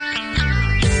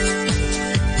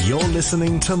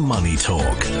listening to Money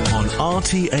Talk on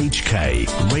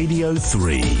RTHK Radio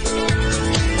 3.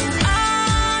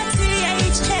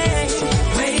 RTHK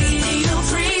Radio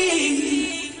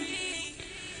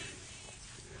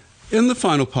 3. In the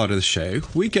final part of the show,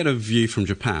 we get a view from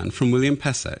Japan from William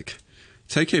Pesek,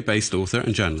 Tokyo-based author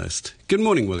and journalist. Good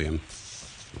morning, William.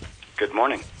 Good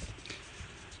morning.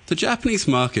 The Japanese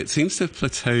market seems to have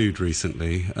plateaued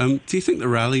recently. Do you think the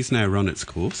rally's now run its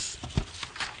course?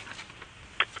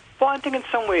 Well, I think in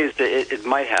some ways it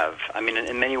might have. I mean,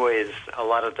 in many ways, a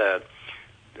lot of the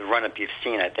run-up you've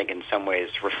seen, I think, in some ways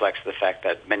reflects the fact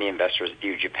that many investors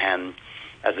view Japan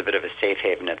as a bit of a safe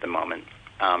haven at the moment.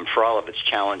 For all of its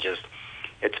challenges,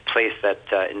 it's a place that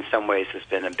in some ways has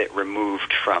been a bit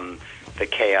removed from the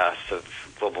chaos of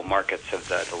global markets of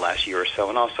the last year or so.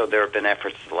 And also there have been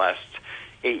efforts the last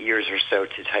 8 years or so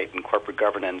to tighten corporate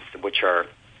governance, which are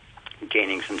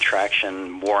gaining some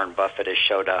traction. Warren Buffett has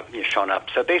shown up.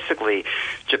 So basically,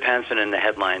 Japan's been in the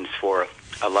headlines for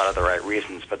a lot of the right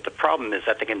reasons. But the problem is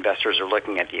I think investors are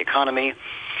looking at the economy.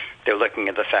 They're looking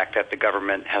at the fact that the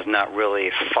government has not really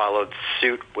followed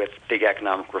suit with big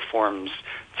economic reforms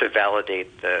to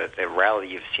validate the rally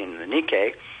you've seen in the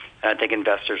Nikkei. And I think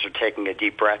investors are taking a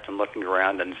deep breath and looking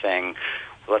around and saying,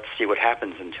 let's see what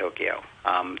happens in Tokyo.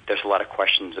 There's a lot of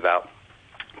questions about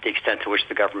the extent to which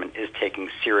the government is taking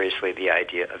seriously the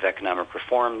idea of economic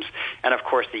reforms. And, of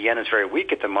course, the yen is very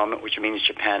weak at the moment, which means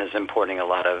Japan is importing a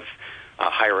lot of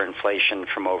higher inflation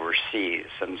from overseas.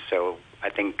 And so I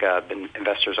think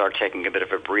investors are taking a bit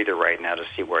of a breather right now to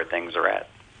see where things are at.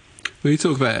 Well, you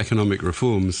talk about economic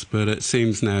reforms, but it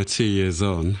seems now 2 years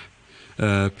on,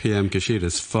 PM Kishida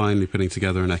is finally putting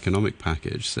together an economic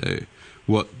package. So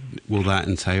what will that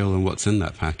entail and what's in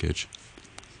that package?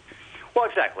 Well,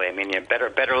 exactly. I mean,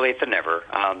 better late than never.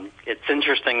 It's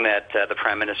interesting that the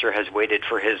Prime Minister has waited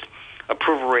for his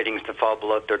approval ratings to fall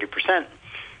below 30%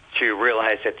 to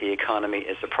realize that the economy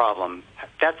is a problem.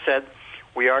 That said,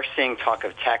 we are seeing talk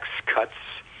of tax cuts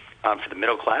for the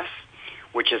middle class,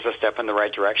 which is a step in the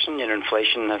right direction.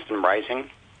 Inflation has been rising.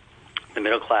 The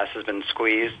middle class has been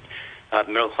squeezed. The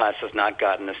middle class has not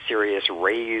gotten a serious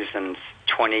raise in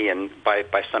 20 and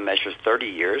by some measures 30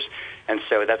 years, and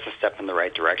so that's a step in the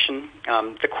right direction.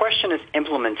 The question is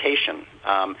implementation.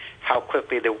 How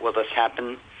quickly will this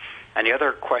happen? And the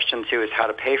other question, too, is how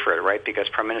to pay for it, right? Because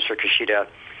Prime Minister Kishida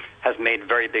has made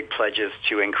very big pledges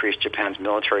to increase Japan's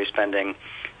military spending,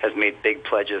 has made big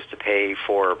pledges to pay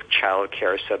for child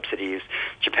care subsidies.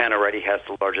 Japan already has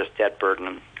the largest debt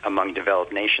burden among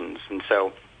developed nations, and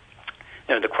so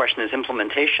the question is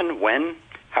implementation, when,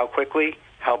 how quickly,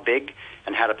 how big,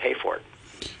 and how to pay for it.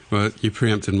 Well, you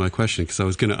preempted my question because I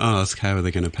was going to ask how are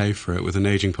they going to pay for it with an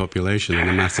aging population and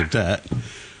a massive debt.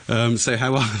 So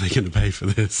how are they going to pay for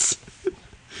this?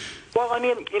 Well, I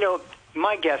mean,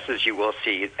 my guess is you will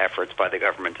see efforts by the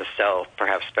government to sell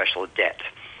perhaps special debt,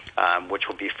 which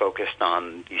will be focused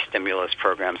on these stimulus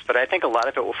programs. But I think a lot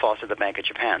of it will fall to the Bank of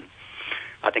Japan.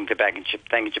 I think the Bank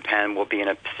of Japan will be in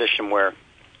a position where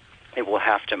it will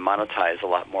have to monetize a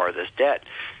lot more of this debt.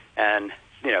 And,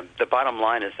 the bottom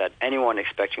line is that anyone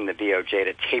expecting the BOJ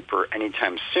to taper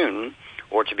anytime soon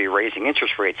or to be raising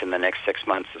interest rates in the next 6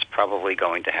 months is probably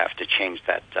going to have to change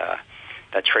that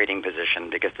trading position,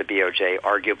 because the BOJ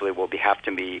arguably will have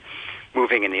to be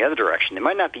moving in the other direction. They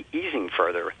might not be easing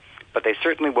further, but they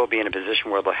certainly will be in a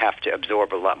position where they'll have to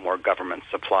absorb a lot more government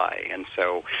supply. And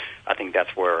so I think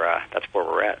that's where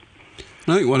we're at.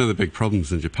 I think one of the big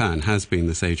problems in Japan has been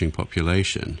this aging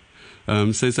population.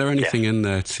 So is there anything in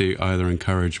there to either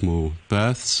encourage more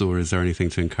births, or is there anything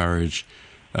to encourage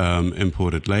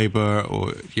imported labor,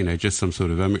 or just some sort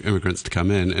of immigrants to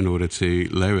come in order to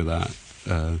lower that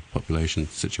population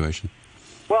situation?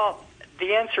 Well,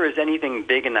 the answer is anything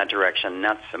big in that direction,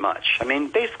 not so much. I mean,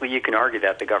 basically you can argue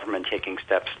that the government taking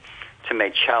steps to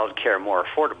make child care more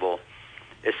affordable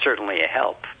is certainly a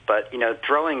help. But,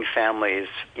 throwing families,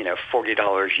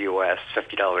 $40 U.S.,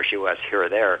 $50 U.S. here or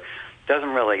there doesn't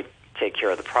really take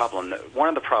care of the problem. One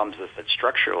of the problems is that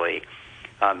structurally,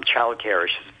 child care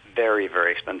is just very,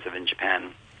 very expensive in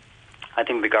Japan. I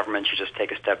think the government should just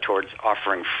take a step towards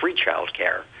offering free child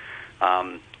care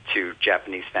to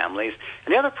Japanese families.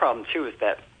 And the other problem, too, is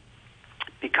that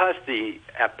because the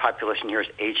population here is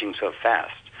aging so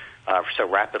fast, so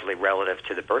rapidly relative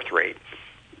to the birth rate,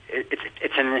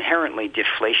 it's an inherently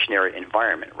deflationary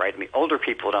environment, right? I mean, older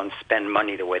people don't spend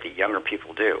money the way that younger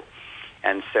people do.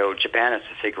 And so Japan has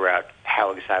to figure out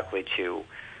how exactly to,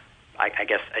 I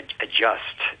guess, adjust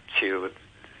to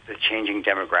the changing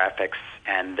demographics,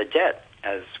 and the debt,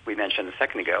 as we mentioned a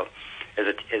second ago,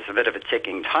 is a bit of a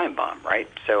ticking time bomb, right?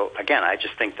 So, again, I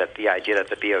just think that the idea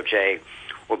that the BOJ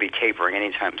will be tapering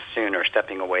anytime soon or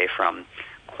stepping away from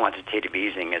quantitative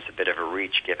easing is a bit of a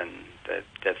reach given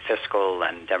the fiscal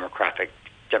and demographic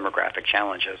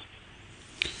challenges.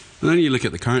 And then you look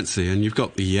at the currency, and you've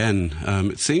got the yen.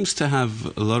 It seems to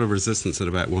have a lot of resistance at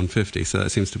about 150, so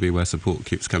that seems to be where support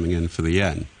keeps coming in for the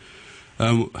yen.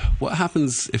 What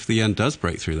happens if the yen does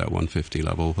break through that 150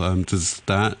 level? Does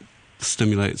that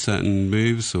stimulate certain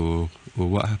moves, or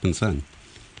what happens then?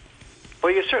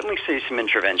 Well, you certainly see some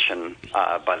intervention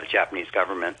by the Japanese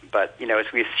government, but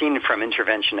as we've seen from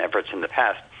intervention efforts in the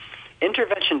past,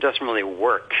 intervention doesn't really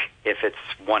work if it's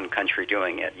one country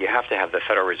doing it. You have to have the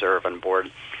Federal Reserve on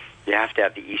board. You have to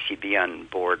have the ECB on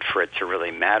board for it to really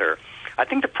matter. I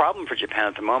think the problem for Japan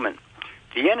at the moment,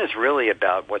 the yen is really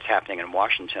about what's happening in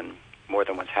Washington more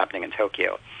than what's happening in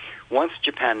Tokyo. Once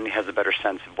Japan has a better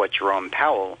sense of what Jerome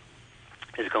Powell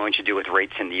is going to do with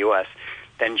rates in the U.S.,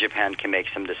 then Japan can make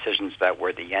some decisions about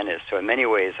where the yen is. So in many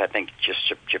ways, I think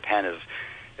just Japan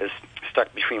is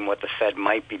stuck between what the Fed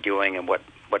might be doing and what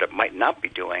it might not be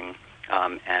doing,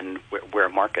 and where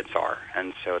markets are.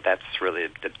 And so that's really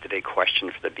the big question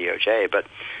for the BOJ. But,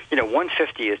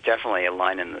 150 is definitely a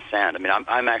line in the sand. I mean,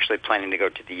 I'm actually planning to go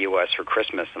to the U.S. for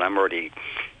Christmas, and I'm already,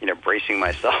 bracing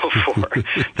myself for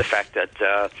the fact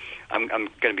that I'm going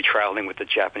to be traveling with the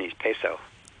Japanese peso.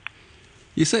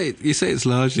 You say it's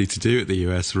largely to do with the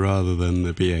US rather than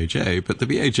the BOJ, but the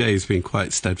BOJ has been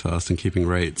quite steadfast in keeping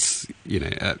rates,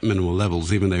 at minimal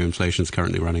levels, even though inflation is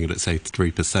currently running at, say,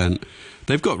 3%.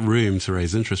 They've got room to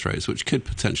raise interest rates, which could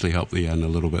potentially help the yen a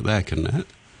little bit there, couldn't it?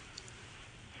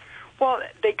 Well,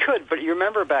 they could, but you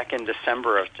remember back in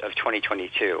December of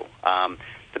 2022,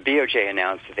 the BOJ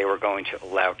announced that they were going to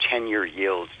allow 10-year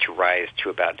yields to rise to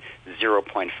about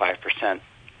 0.5%.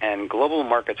 And global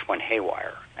markets went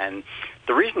haywire. And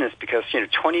the reason is because,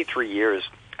 23 years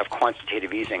of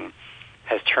quantitative easing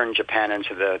has turned Japan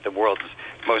into the world's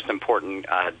most important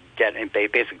debt and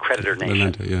basic creditor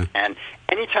nation. Yeah. And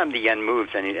anytime the yen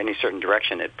moves in any certain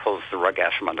direction, it pulls the rug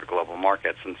out from under global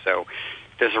markets. And so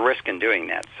there's a risk in doing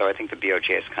that. So I think the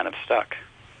BOJ is kind of stuck.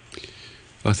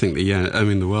 I think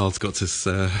the world's got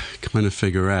to kind of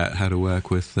figure out how to work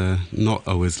with not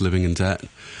always living in debt.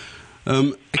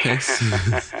 Okay,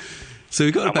 so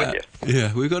we've got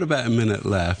about a minute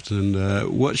left,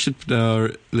 and what should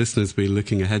our listeners be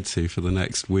looking ahead to for the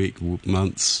next week,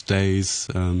 months, days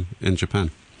in Japan?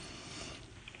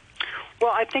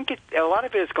 Well, I think a lot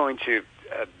of it is going to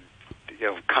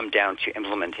come down to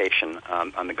implementation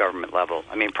on the government level.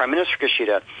 I mean, Prime Minister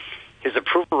Kishida, his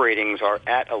approval ratings are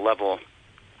at a level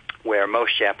where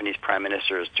most Japanese prime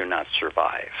ministers do not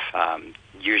survive.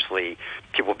 Usually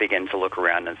people begin to look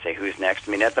around and say, who's next?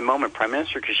 I mean, at the moment, Prime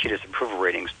Minister Kishida's approval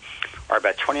ratings are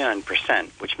about 29%,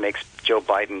 which makes Joe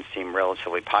Biden seem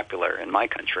relatively popular in my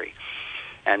country.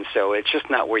 And so it's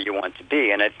just not where you want to be.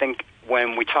 And I think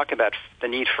when we talk about the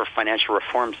need for financial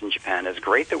reforms in Japan, it's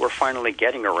great that we're finally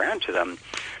getting around to them.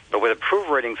 But with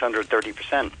approval ratings under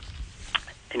 30%,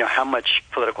 how much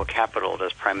political capital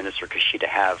does Prime Minister Kishida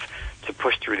have to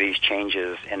push through these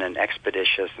changes in an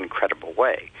expeditious and credible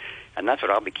way? And that's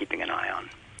what I'll be keeping an eye on.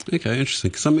 Okay,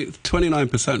 interesting. Because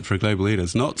 29% for a global leader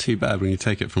is not too bad when you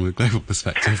take it from a global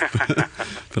perspective.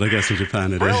 But I guess in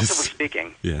Japan it Relatively is. Relatively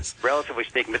speaking. Yes. Relatively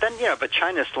speaking. But then, but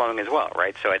China's slowing as well,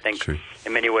 right? So I think True.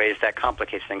 In many ways that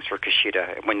complicates things for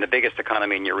Kishida. When the biggest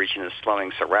economy in your region is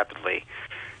slowing so rapidly,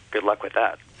 good luck with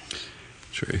that.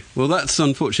 True. Well, that's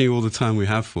unfortunately all the time we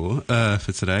have for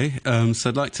today. So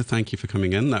I'd like to thank you for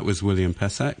coming in. That was William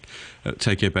Pesek,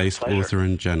 Tokyo-based author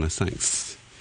and journalist. Thanks.